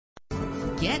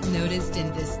Get noticed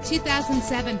in this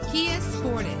 2007 Kia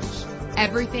Sportage.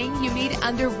 Everything you need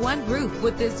under one roof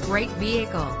with this great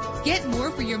vehicle. Get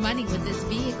more for your money with this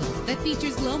vehicle that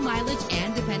features low mileage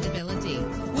and dependability.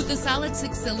 With a solid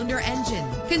 6-cylinder engine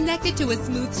connected to a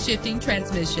smooth shifting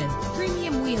transmission,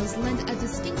 premium wheels lend a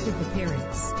distinctive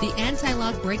appearance. The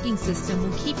anti-lock braking system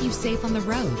will keep you safe on the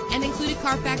road. An included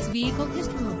Carfax Vehicle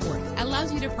History Report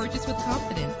allows you to purchase with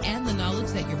confidence and the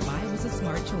knowledge that your buy was a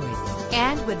smart choice.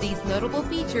 And with these notable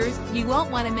features, you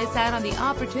won't want to miss out on the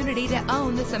opportunity to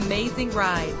own this amazing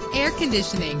ride. Air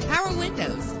conditioning, power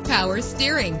windows, power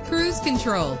steering, cruise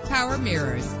control, power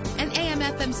mirrors, an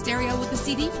AM/FM stereo with a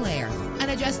CD player, an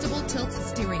adjustable tilt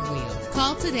steering wheel.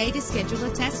 Call today to schedule a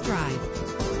test drive.